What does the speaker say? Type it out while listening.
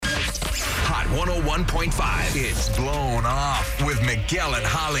101.5. It's Blown Off with Miguel and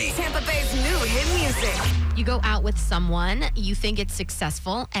Holly. Tampa Bay's new hit music. You go out with someone, you think it's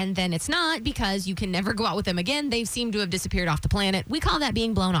successful, and then it's not because you can never go out with them again. They seem to have disappeared off the planet. We call that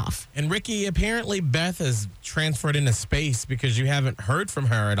being blown off. And Ricky, apparently Beth has transferred into space because you haven't heard from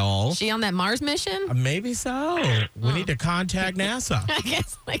her at all. She on that Mars mission? Maybe so. We need to contact NASA.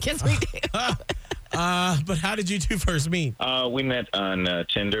 I guess we do. But how did you two first meet? We met on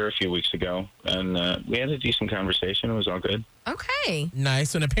Tinder a few weeks ago, and we had a decent conversation. It was all good. Okay.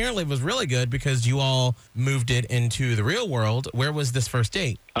 Nice. And apparently it was really good because you all moved it into the real world. Where was this first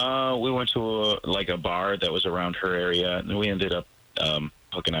date? We went to a bar that was around her area, and we ended up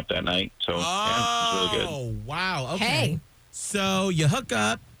hooking up that night. So, yeah, it was really good. Oh, wow. Okay. Hey. So you hook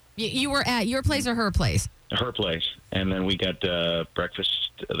up. You were at your place or her place? Her place. And then we got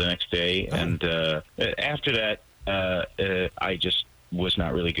breakfast the next day. Oh. And after that, I just was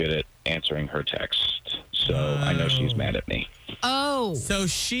not really good at answering her text. So I know she's mad at me. Oh. So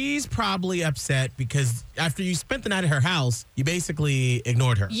she's probably upset because after you spent the night at her house, you basically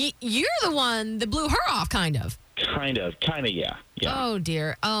ignored her. You're the one that blew her off, kind of. Kind of, yeah. Oh,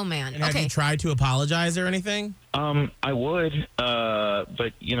 dear. Oh, man. And have you tried to apologize or anything? I would,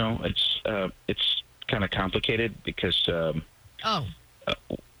 but, it's kind of complicated because, well,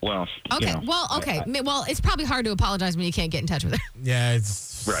 okay. Well, it's probably hard to apologize when you can't get in touch with her. Yeah,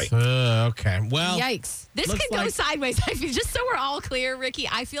 it's right. Okay. Well, Yikes. This could go sideways. I feel, just so we're all clear, Ricky,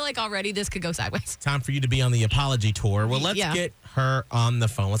 I feel like already this could go sideways. Time for you to be on the apology tour. Well, let's get her on the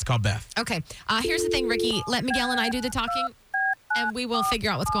phone. Let's call Beth. Okay. Here's the thing, Ricky. Let Miguel and I do the talking, and we will figure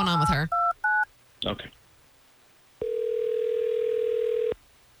out what's going on with her. Okay.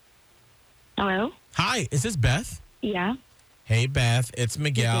 Hello? Hi, is this Beth? Yeah. Hey, Beth. It's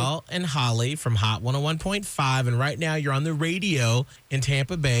Miguel and Holly from Hot 101.5, and right now you're on the radio in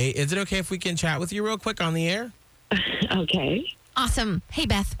Tampa Bay. Is it okay if we can chat with you real quick on the air? Okay. Awesome. Hey,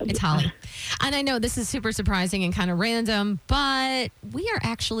 Beth. It's Holly. And I know this is super surprising and kind of random, but we are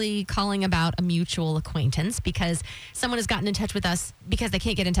actually calling about a mutual acquaintance because someone has gotten in touch with us because they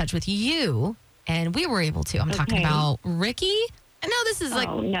can't get in touch with you, and we were able to. I'm talking about Ricky. No, this is like...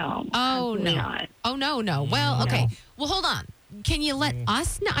 Oh, no. Oh, no. Not. Oh, no. Well, okay. Well, hold on. Can you let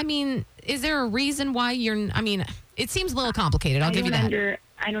us know? I mean, is there a reason why you're... I mean, it seems a little complicated. I'll give you that.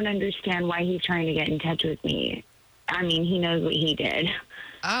 I don't understand why he's trying to get in touch with me. I mean, he knows what he did.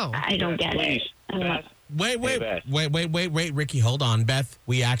 Oh. I don't get it. Beth. Wait, Ricky, hold on. Beth,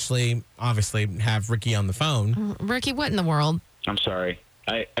 we actually obviously have Ricky on the phone. Ricky, what in the world? I'm sorry.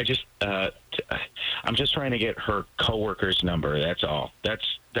 I'm just trying to get her coworker's number. That's all. That's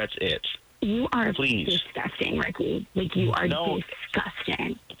it. You are Please. disgusting, Ricky. Like, you are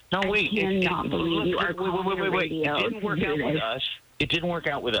disgusting. No, wait. I cannot believe you are calling the radio. It didn't work out with us. It didn't work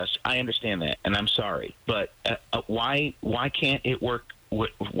out with us. I understand that, and I'm sorry. But why can't it work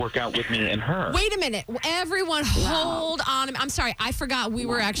out with me and her? Wait a minute. Everyone hold on. I'm sorry. I forgot we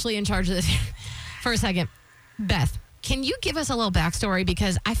were actually in charge of this for a second. Beth, can you give us a little backstory?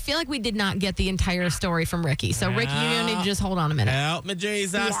 Because I feel like we did not get the entire story from Ricky. So, Ricky, you need to just hold on a minute. Help me,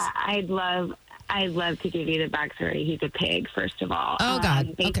 Jesus. Yeah, I'd love to give you the backstory. He's a pig, first of all. Oh,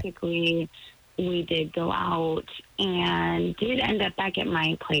 God. Basically, we did go out and did end up back at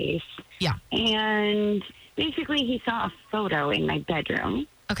my place. Yeah. And basically, he saw a photo in my bedroom.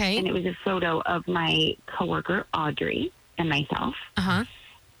 Okay. And it was a photo of my coworker, Audrey, and myself. Uh-huh.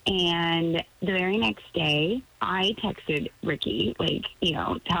 And the very next day, I texted Ricky,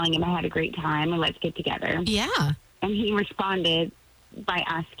 telling him I had a great time and let's get together. Yeah. And he responded by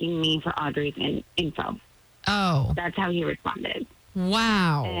asking me for Audrey's info. Oh. That's how he responded.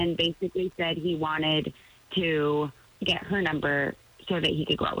 Wow. And basically said he wanted to get her number so that he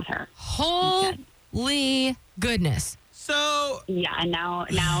could go out with her. Holy goodness. So... Yeah, and now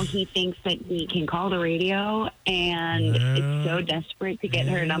he thinks that he can call the radio and is so desperate to get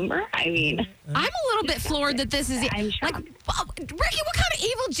her number. I mean... I'm a little bit floored that this is... I'm shocked. Ricky, what kind of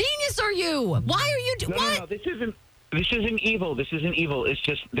evil genius are you? Why are you... No, this isn't evil. It's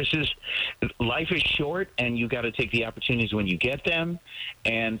just, life is short, and you got to take the opportunities when you get them,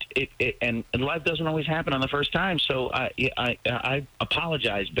 and and life doesn't always happen on the first time. So I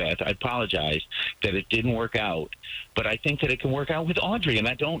apologize, Beth. I apologize that it didn't work out, but I think that it can work out with Audrey, and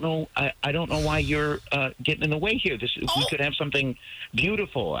I don't know why you're getting in the way here. We could have something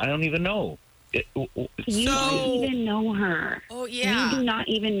beautiful. I don't even know. You don't even know her. Oh, yeah. You do not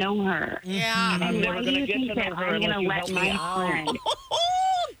even know her. Yeah. And I'm And never why going do to you get think to that know her I'm unless going to you let help me my out. friend...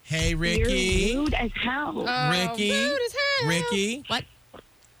 Hey, Ricky. You're rude as hell. Ricky. Rude as hell. Ricky. What?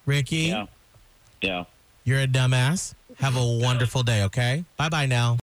 Ricky. Yeah. You're a dumbass. Have a wonderful day, okay? Bye-bye now.